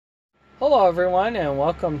Hello everyone and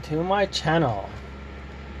welcome to my channel.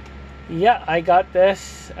 Yeah, I got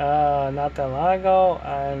this not that long ago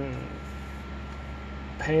and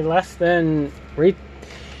paid less than retail.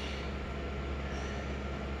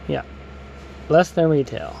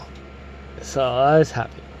 So I was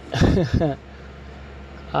happy.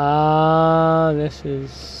 This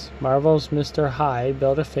is Marvel's Mr. Hyde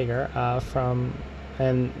Build-A-Figure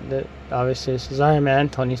obviously this is Iron Man,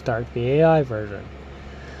 Tony Stark, the AI version.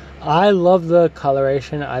 I love the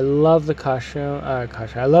coloration. I love the costume.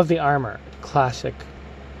 I love the armor, classic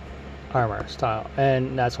armor style,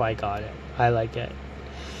 and that's why I got it. I like it.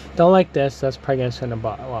 Don't like this. That's probably gonna send a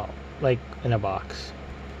box. Well, like in a box,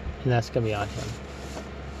 and that's gonna be on him.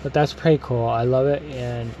 But that's pretty cool. I love it.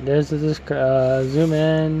 And there's this zoom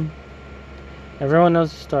in. Everyone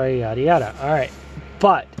knows the story. Yada yada. All right,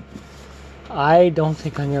 but I don't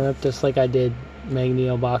think I'm gonna rip this like I did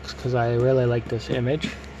Magneto box because I really like this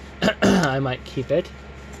image. I might keep it.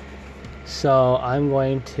 So I'm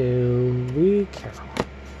going to be careful.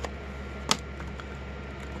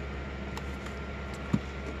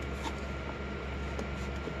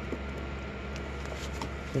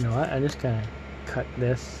 You know what? I'm just gonna cut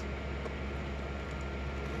this.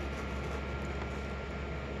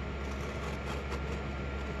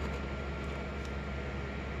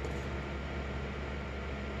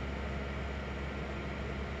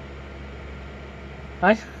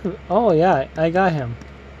 Oh yeah, I got him.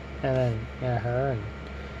 And then, yeah, her, and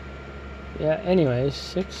yeah, anyways,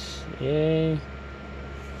 6, yay.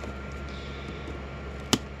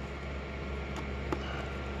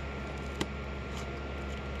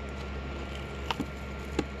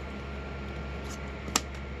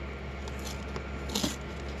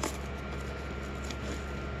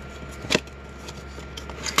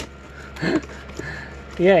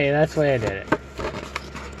 Yeah, that's why I did it.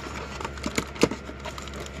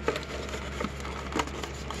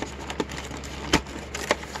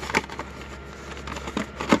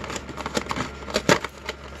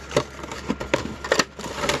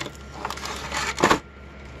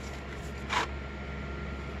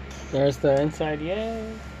 There's the inside,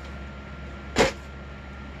 yay!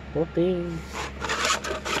 Whoopee!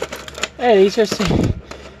 Hey, these are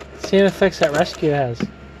same effects that Rescue has.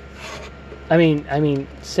 I mean,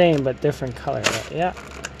 same but different color. But yeah,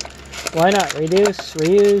 why not? Reduce,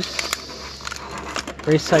 reuse,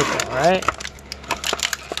 recycle, right?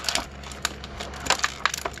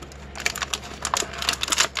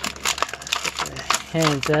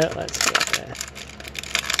 Hands out. Let's get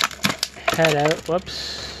the head out.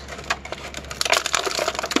 Whoops.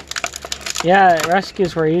 Yeah,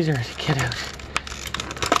 rescues were easier to get out.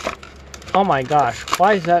 Oh my gosh,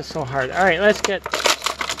 why is that so hard? Alright, let's get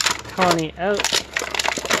Tony out.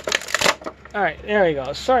 Alright, there we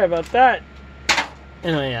go. Sorry about that.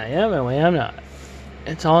 Anyway, I am, anyway, I'm not.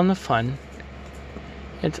 It's all in the fun.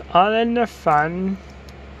 It's all in the fun.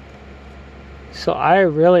 So I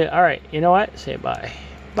really, alright, you know what? Say bye.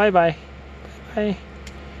 Bye-bye. Bye.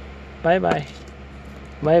 Bye-bye.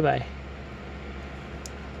 Bye-bye.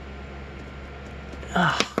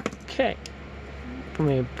 Okay, let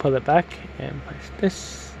me pull it back and push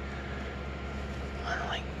this.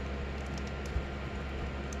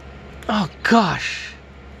 Oh gosh,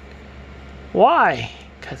 why?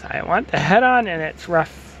 Because I want the head on and it's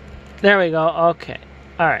rough. There we go. Okay,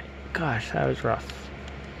 all right. Gosh, that was rough.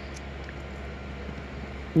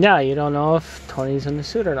 Yeah, you don't know if Tony's in the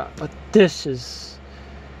suit or not, but this is.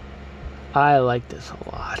 I like this a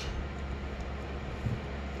lot.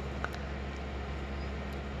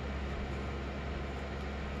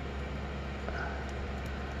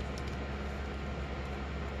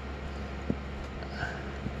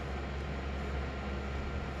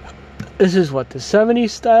 This is what, the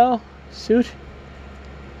 70s style suit?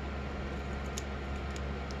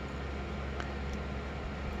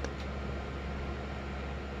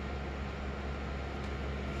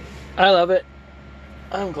 I love it.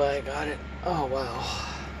 I'm glad I got it. Oh, wow.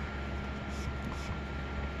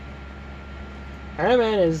 Iron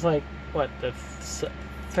Man is like, what, the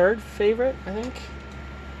third favorite, I think?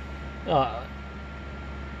 Oh,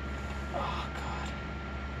 God.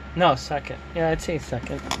 No, second. Yeah, I'd say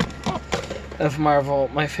second. Of Marvel,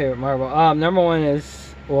 my favorite Marvel. Number one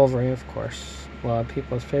is Wolverine, of course. A lot of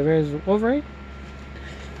people's favorite is Wolverine,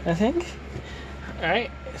 I think.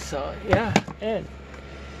 Alright, so yeah, and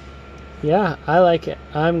yeah, I like it.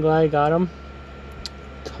 I'm glad I got him.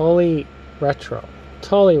 Totally retro.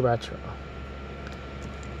 Totally retro.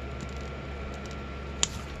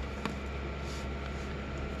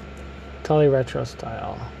 Totally retro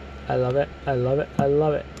style. I love it. I love it. I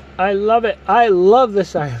love it. I love it. I love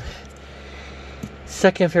this Iron Man.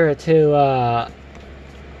 second favorite to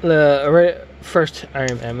the first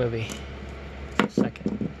Iron Man movie.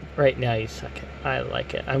 Second. Right now he's second. I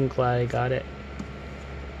like it. I'm glad I got it.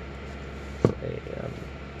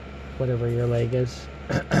 Whatever your leg is.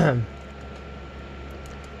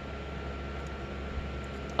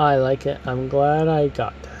 I like it. I'm glad I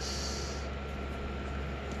got this.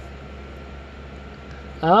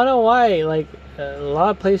 I don't know why, like, a lot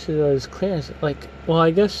of places there's clearance. Like, well, I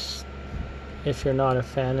guess if you're not a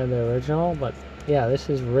fan of the original, but yeah, this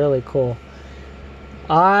is really cool.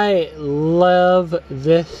 I love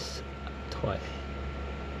this toy.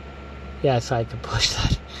 Yes, I can push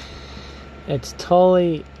that. It's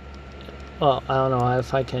totally, well, I don't know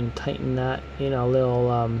if I can tighten that, you know,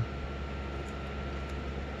 little,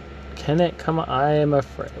 can it come on? I am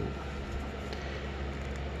afraid.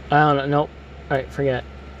 I don't know. Nope. Alright, forget.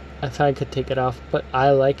 I thought I could take it off, but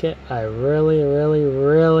I like it. I really, really,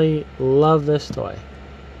 really love this toy.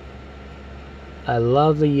 I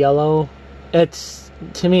love the yellow. It's,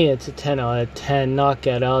 to me, it's a 10 out of 10. Knock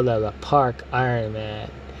it out of the park, Iron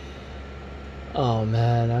Man. Oh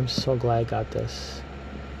man, I'm so glad I got this.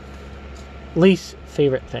 Least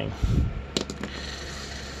favorite thing.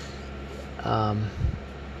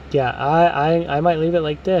 Yeah, I might leave it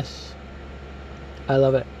like this. I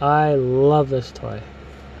love it. I love this toy.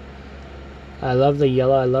 I love the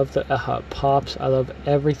yellow. I love the how it pops. I love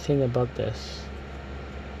everything about this.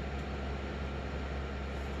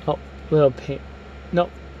 Oh, little paint.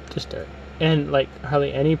 Nope, just dirt. And like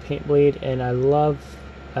hardly any paint bleed. And I love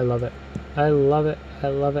it. I love it. I love it. I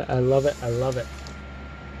love it. I love it.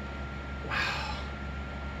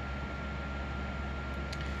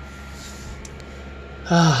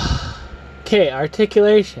 Wow. Okay,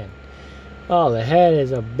 articulation. Oh, the head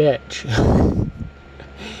is a bitch.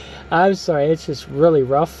 I'm sorry, it's just really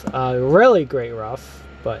rough. Really great rough.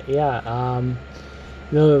 But yeah,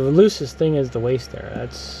 the loosest thing is the waist there.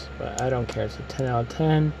 That's, but I don't care. It's a 10 out of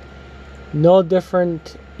 10. No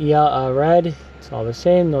different red. It's all the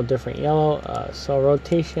same. No different yellow. So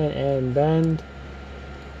rotation and bend.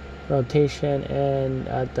 Rotation and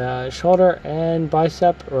at the shoulder and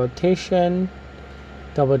bicep. Rotation.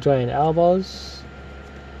 Double jointed elbows.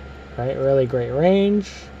 Right, really great range.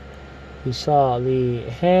 You saw the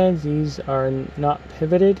hands. These are not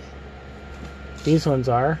pivoted. These ones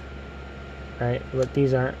are. Right, but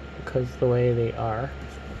these aren't because the way they are.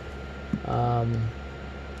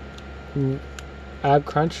 Ab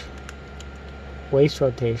crunch. Waist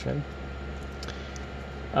rotation.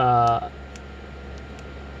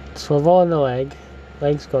 Swivel in the leg.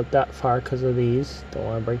 Legs go that far because of these. Don't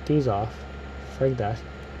want to break these off. Frig that.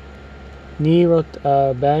 Knee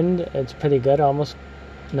bend. It's pretty good. Almost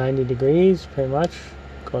 90 degrees. Pretty much.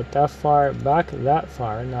 Go that far. Back that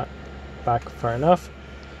far. Not back far enough.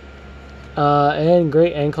 And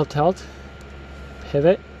great ankle tilt.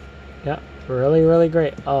 Pivot. Yeah. Really, really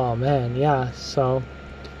great. Oh man. Yeah. So.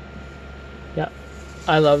 Yeah.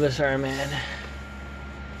 I love this Iron Man.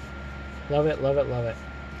 Love it, love it, love it.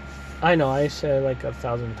 I know I said it like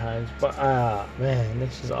 1,000 times, but man,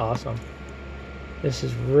 this is awesome. This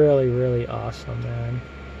is really, really awesome, man.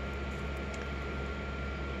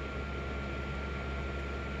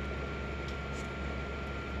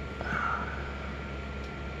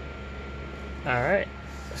 Alright,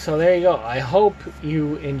 so there you go. I hope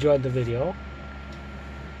you enjoyed the video.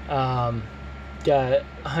 Got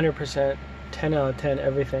 100%, 10 out of 10,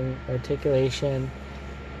 everything. Articulation,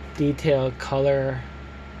 detail, color,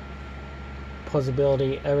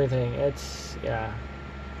 posability, everything. It's, yeah.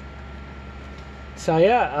 So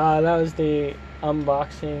yeah, that was the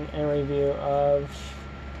unboxing and review of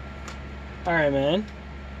Iron Man,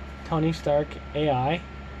 Tony Stark AI,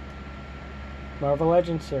 Marvel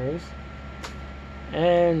Legends series.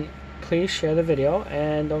 And please share the video,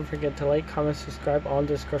 and don't forget to like, comment, subscribe, all in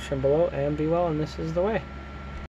the description below, and be well, and this is the way.